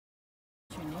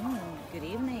Afternoon. Good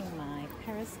evening, my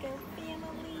Periscope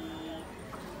family.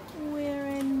 We're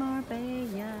in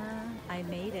Marbella. I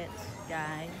made it,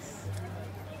 guys.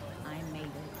 I made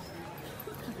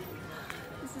it.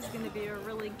 This is going to be a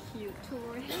really cute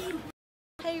tour.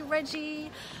 Hey,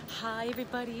 Reggie. Hi,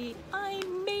 everybody. I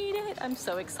made it. I'm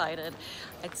so excited.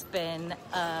 It's been,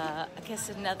 I guess,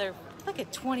 another, like a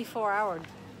 24-hour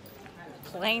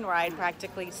plane ride,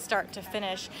 practically start to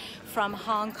finish, from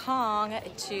Hong Kong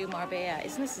to Marbella.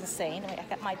 Isn't this insane? I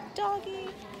got my doggy.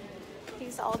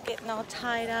 He's all getting all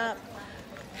tied up.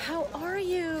 How are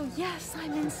you? Yes,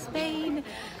 I'm in Spain.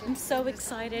 I'm so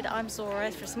excited. I'm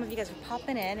Zora. For some of you guys who are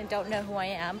popping in and don't know who I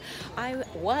am, I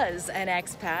was an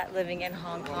expat living in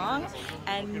Hong Kong,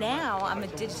 and now I'm a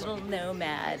digital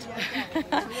nomad.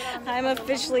 I'm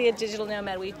officially a digital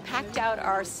nomad. We packed out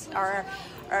our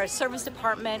service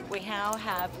department. We now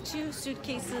have 2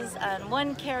 suitcases and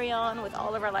 1 carry-on with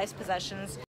all of our life's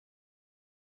possessions.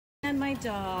 And my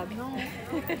dog.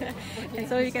 And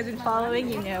so if you guys have been following,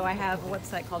 you know I have a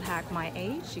website called Hack My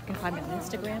Age. You can find me on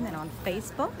Instagram and on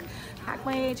Facebook. Hack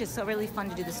My Age is so really fun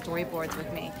to do the storyboards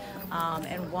with me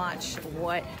and watch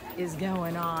what is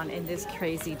going on in this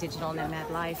crazy digital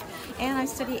nomad life. And I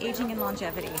study aging and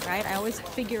longevity, right? I always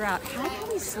figure out how can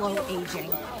we slow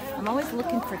aging. I'm always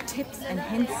looking for tips and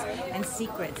hints and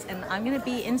secrets. And I'm going to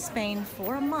be in Spain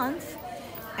for a month,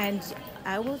 and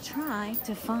I will try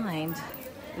to find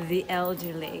the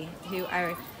elderly who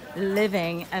are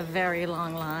living a very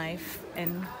long life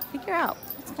and figure out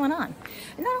what's going on.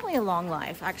 And not only a long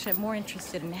life, actually I'm more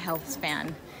interested in health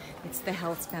span. It's the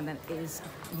health span that is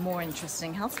more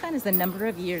interesting. Health span is the number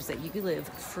of years that you could live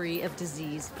free of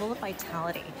disease, full of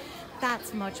vitality.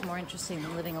 That's much more interesting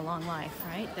than living a long life,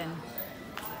 right?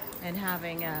 And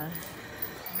having a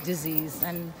disease,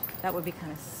 and that would be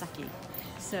kind of sucky.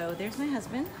 So there's my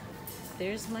husband,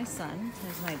 there's my son,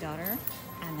 there's my daughter,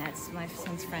 and that's my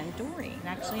son's friend Dory, and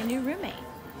actually a new roommate.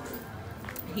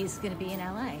 He's going to be in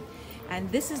LA.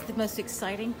 And this is the most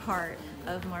exciting part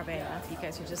of Marbella. If you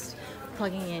guys are just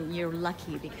plugging in, you're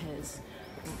lucky, because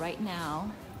right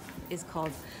now is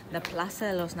called the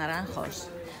Plaza de los Naranjos.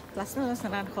 Plaza de los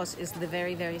Naranjos is the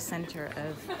very, very center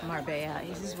of Marbella.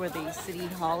 This is where the city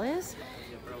hall is.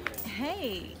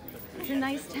 Hey, it's a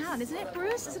nice town, isn't it,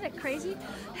 Bruce? Isn't it crazy?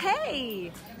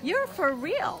 Hey, you're for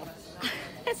real.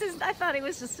 I thought it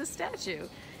was just a statue.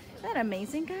 Isn't that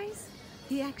amazing, guys?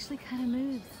 He actually kind of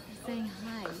moves, saying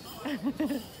hi.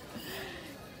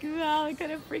 Wow, it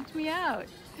kind of freaked me out.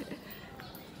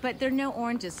 But there are no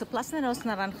oranges. So Plaza de los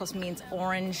Naranjos means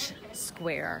orange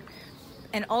square.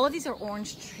 And all of these are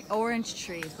orange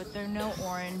trees, but there are no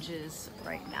oranges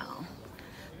right now.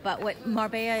 But what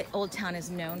Marbella Old Town is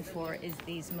known for is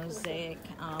these mosaic,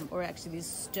 or actually these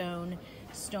stone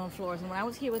floors. And when I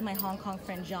was here with my Hong Kong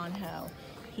friend John Ho,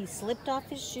 he slipped off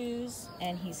his shoes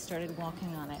and he started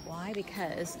walking on it. Why?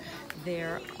 Because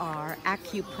there are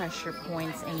acupressure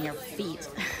points in your feet.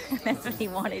 That's what he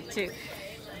wanted to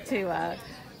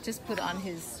just put on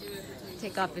his,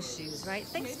 take off his shoes, right?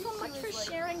 Thanks so much for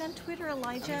sharing on Twitter,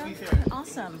 Elijah.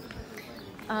 Awesome.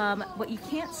 What you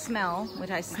can't smell,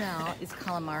 what I smell, is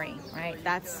calamari, right?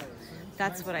 That's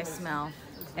what I smell,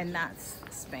 and that's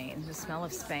Spain, the smell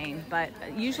of Spain. But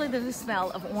usually there's the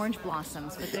smell of orange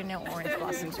blossoms, but there are no orange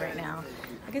blossoms right now.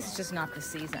 I guess it's just not the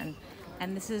season.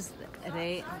 And this is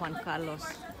Rey Juan Carlos.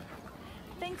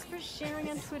 Thanks for sharing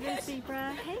on Twitter,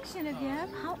 Zebra. Hey, Genevieve,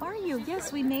 how are you?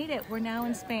 Yes, we made it. We're now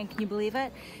in Spain. Can you believe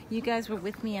it? You guys were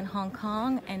with me in Hong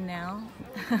Kong, and now,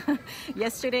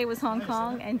 yesterday was Hong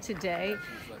Kong, and today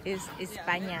is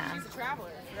España.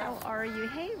 How are you?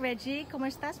 Hey, Reggie, ¿cómo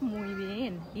estás? Muy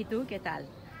bien. ¿Y tú, qué tal?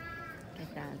 ¿Qué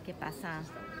tal? ¿Qué pasa?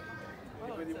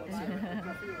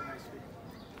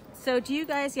 So do you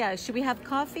guys, should we have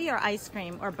coffee or ice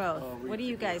cream, or both? What do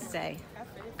you guys say?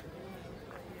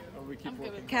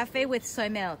 Café with soy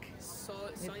milk.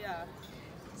 Soya.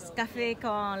 Café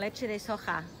con leche de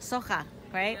soja. Soja,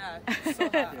 right? Yeah,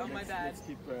 soja. Oh, my bad.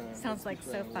 Sounds like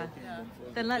sofa. Yeah.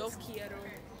 Then let's.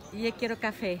 Yo quiero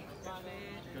café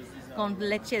con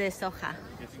leche de soja.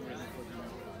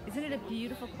 Isn't it a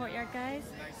beautiful courtyard, guys?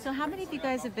 So how many of you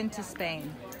guys have been to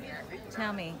Spain?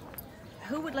 Tell me.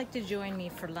 Who would like to join me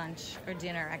for lunch or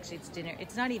dinner? Actually, it's dinner.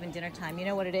 It's not even dinner time. You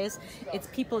know what it is? It's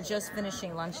people just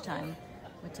finishing lunchtime.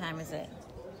 What time is it?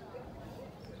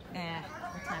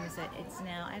 What time is it? It's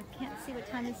now, I can't see, what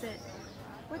time is it?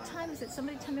 What time is it?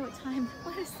 Somebody tell me what time.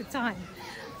 What is the time?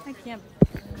 I can't,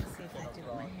 let me see if I do it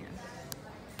with my hand.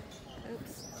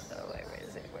 Oops. Oh, where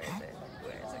is it? Where is it?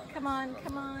 Where is it? Come on,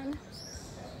 come on.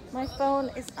 My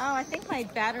phone is, oh, I think my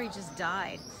battery just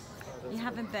died. You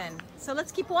haven't been. So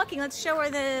let's keep walking. Let's show her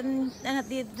the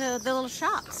little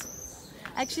shops.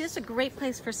 Actually, that's a great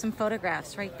place for some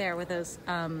photographs right there with those,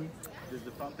 There's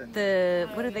the fountain.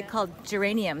 what are they called?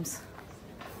 Geraniums.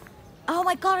 Oh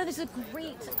my God, there's a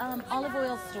great olive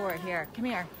oil store here. Come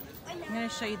here. I'm going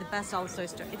to show you the best olive oil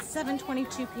store. It's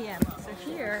 7:22 p.m. So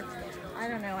here, I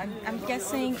don't know, I'm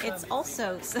guessing it's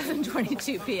also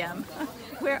 7:22 p.m.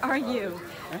 Where are you?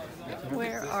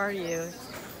 Where are you?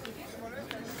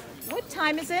 What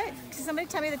time is it? Can somebody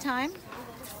tell me the time?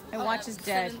 My watch is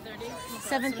dead.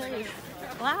 7:30.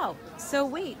 Wow. So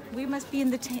wait, we must be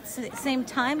in the same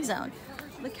time zone.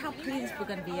 Look how pretty this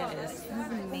bougainvillea is. Isn't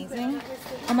this amazing?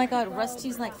 Oh my God,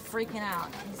 Rusty's like freaking out.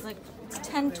 He's like, it's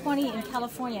 10:20 in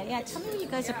California. Yeah, tell me where you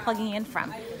guys are plugging in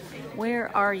from.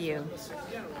 Where are you?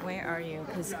 Where are you?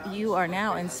 Because you are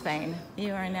now in Spain.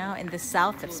 You are now in the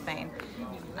south of Spain.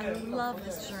 I love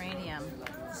this geranium.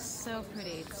 It's so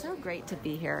pretty. It's so great to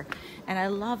be here. And I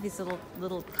love these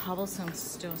little cobblestone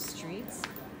streets.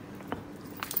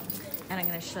 And I'm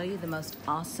going to show you the most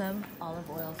awesome olive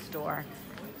oil store.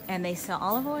 And they sell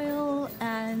olive oil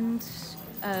and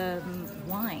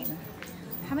wine.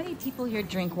 How many people here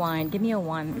drink wine? Give me a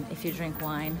 1 if you drink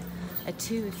wine, a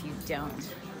 2 if you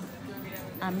don't.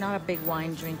 I'm not a big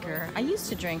wine drinker. I used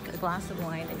to drink a glass of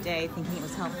wine a day thinking it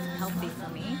was healthy for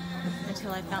me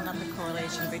until I found out the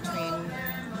correlation between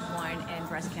wine and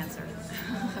breast cancer.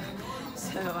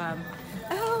 So,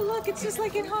 oh look, it's just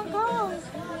like in Hong Kong.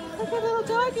 Look at little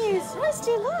doggies.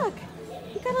 Rusty, look.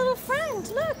 You got a little friend.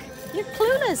 Look. You're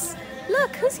clueless.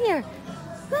 Look, who's here?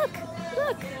 Look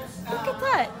at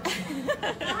that.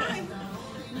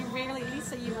 You rarely,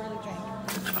 Lisa, you rarely drink.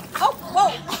 Oh,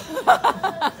 whoa.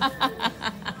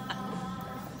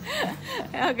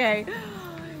 Okay.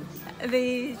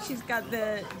 She's got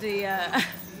the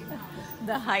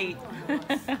height,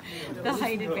 the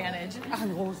height advantage.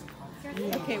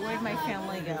 Okay, where'd my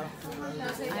family go?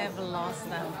 I have lost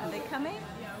them. Are they coming?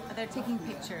 They're taking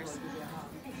pictures.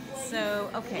 So,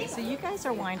 okay, so you guys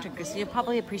are wine drinkers, so you'll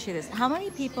probably appreciate this. How many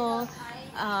people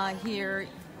here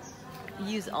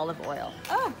use olive oil?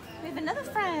 Oh, we have another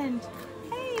friend.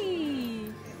 Hey,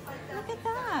 look at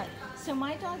that. So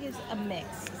my dog is a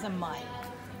mix. He's a mutt.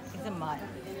 He's a mutt.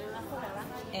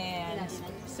 And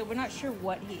so we're not sure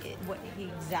what he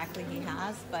exactly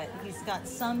has, but he's got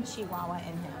some Chihuahua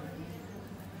in him.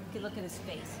 You can look at his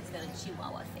face. He's got a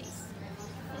Chihuahua face.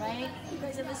 Right? You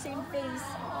guys have the same face.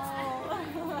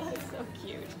 Oh, so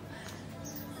cute.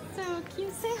 So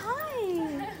cute. Say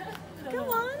hi. Come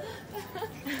on.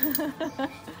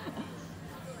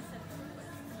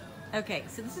 Okay,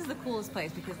 so this is the coolest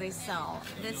place because they sell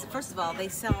this. First of all, they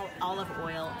sell olive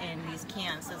oil in these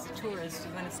cans. So as a tourist,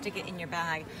 you want to stick it in your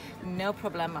bag, no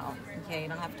problemo. Okay, you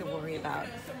don't have to worry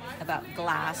about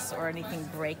glass or anything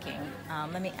breaking.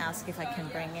 Let me ask if I can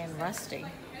bring in Rusty.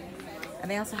 And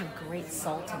they also have great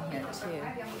salt in here too.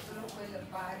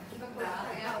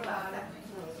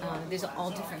 There's all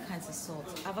different kinds of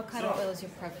salt. Avocado oil is your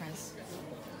preference.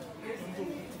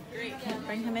 Can I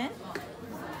bring him in?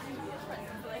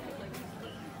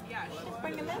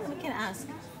 Bring him in. We can ask.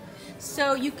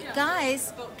 So you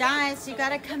guys, you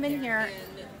gotta come in here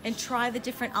and try the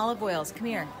different olive oils. Come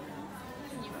here.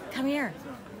 Come here.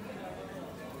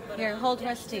 Here, hold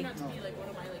Rusty. Turned out to be like one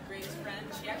of my greatest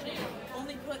friends. She actually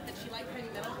only put that she liked heavy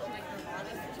metal. She liked Nirvana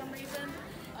for some reason.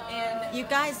 And You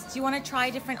guys, do you want to try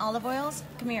different olive oils?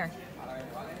 Come here.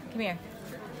 Come here.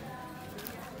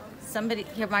 Somebody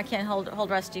here, Mark, can hold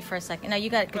Rusty for a second. No, you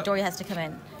got Dory has to come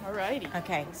in. alrighty.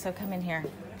 Okay, so come in here.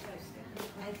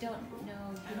 I don't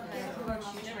know.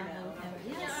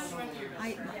 Yes.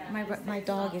 My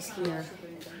dog is here.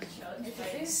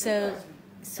 So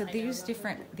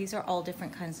these are all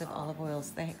different kinds of olive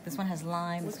oils. This one has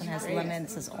lime, this one has lemon,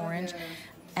 this is orange,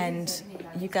 and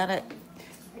you gotta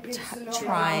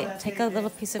take a little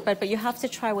piece of bread, but you have to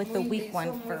try with the weak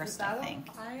one first, I think.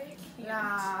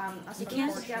 You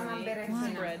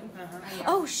can't? Bread.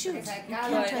 Oh shoot! You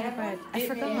can't try the bread. I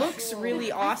forgot. It looks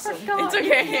really awesome. It's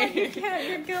okay. You can't.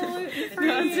 You're gluten-free.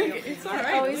 No, it's okay. It's alright. I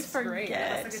It always looks great.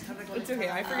 forget. It's okay.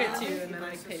 I forget too, and then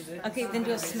I taste it. Okay, then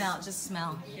do a smell. Just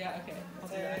smell. Yeah. Okay. I'll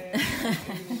do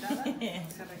that.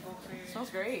 Smells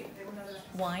great.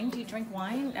 Wine? Do you drink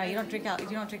wine? No, you don't drink You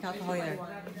don't drink alcohol either.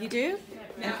 You do?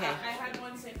 Yeah, Okay. I had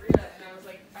one sangria, and I was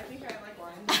like, I think I like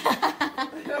wine.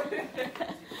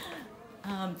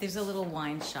 There's a little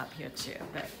wine shop here too,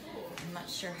 but I'm not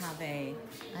sure how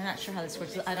this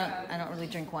works. I don't really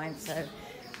drink wine, so.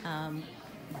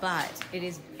 But it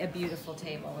is a beautiful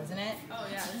table, isn't it? Oh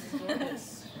yeah, this is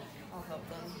gorgeous. I'll help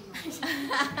them.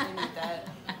 I need that.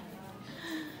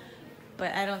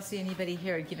 But I don't see anybody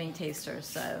here giving tasters,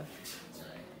 so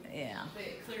Yeah.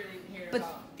 They clearly didn't hear But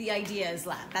about. the idea is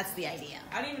that's the idea.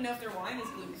 I don't even know if their wine is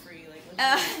gluten free. Like,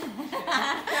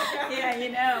 Yeah,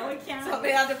 you know, we can't. so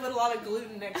they have to put a lot of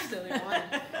gluten next to their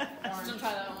wine. Don't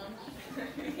try that one.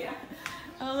 Yeah.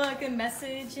 Oh, look, a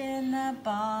message in the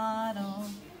bottle.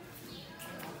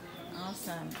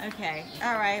 Awesome. Okay.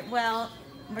 All right. Well,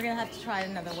 we're gonna have to try it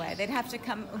another way. They'd have to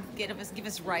come give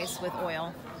us rice with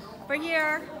oil. We're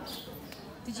here.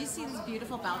 Did you see these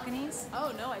beautiful balconies?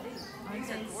 Oh no, I didn't. These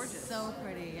Aren't are they gorgeous. so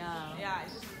pretty. Yeah. Yeah,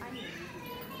 I need.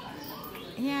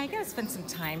 Yeah, I gotta spend some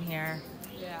time here.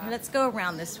 Yeah. Let's go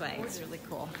around this way. It's really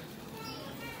cool.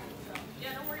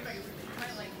 Yeah, don't worry about your roommate. You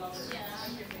might like love it.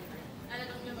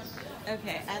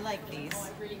 Okay, I like these.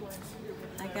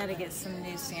 I gotta get some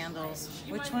new sandals.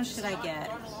 Which one should I get?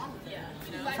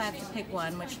 If I have to pick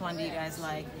one, which one do you guys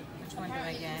like? Which one do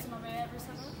I get?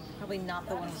 Probably not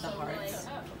the one with the hearts.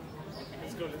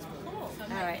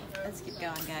 All right, let's keep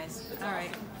going, guys. All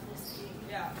right.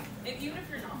 Yeah. And even if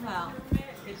you're not Wow.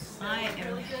 it's still I am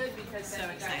really good because so then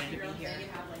you excited guys to your be own here. thing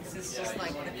and have, like, This is just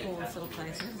like the coolest little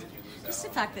place. Just the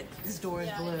fact that this door is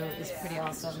blue is pretty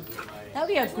awesome. That would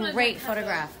be a great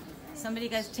photograph. Somebody,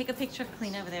 guys, take a picture of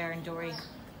Clean over there and Dory,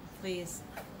 please.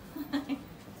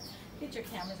 Get your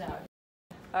cameras out.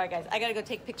 All right, guys, I gotta go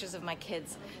take pictures of my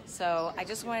kids. So I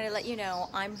just wanted to let you know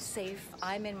I'm safe.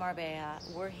 I'm in Marbella.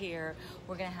 We're here.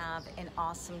 We're gonna have an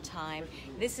awesome time.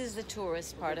 This is the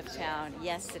tourist part of town.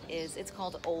 Yes, it is. It's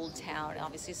called Old Town.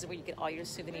 Obviously, this is where you get all your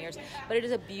souvenirs, but it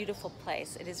is a beautiful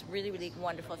place. It is really, really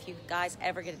wonderful. If you guys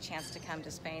ever get a chance to come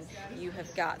to Spain, you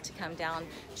have got to come down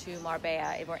to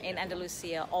Marbella. We're in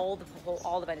Andalusia. All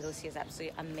of Andalusia is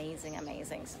absolutely amazing,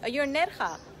 amazing. Oh, you're in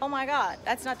Nerja. Oh my God,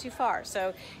 that's not too far.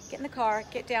 So get in the car,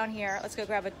 get down here. Let's go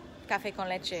grab a café con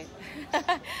leche.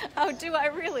 Oh, do I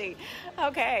really?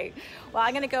 Okay. Well,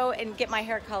 I'm gonna go and get my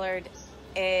hair colored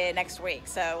next week,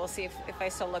 so we'll see if I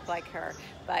still look like her.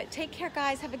 But take care,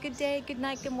 guys. Have a good day, good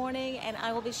night, good morning, and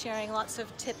I will be sharing lots of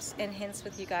tips and hints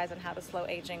with you guys on how to slow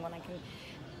aging when I can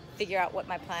figure out what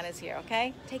my plan is here.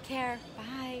 Okay? Take care.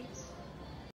 Bye.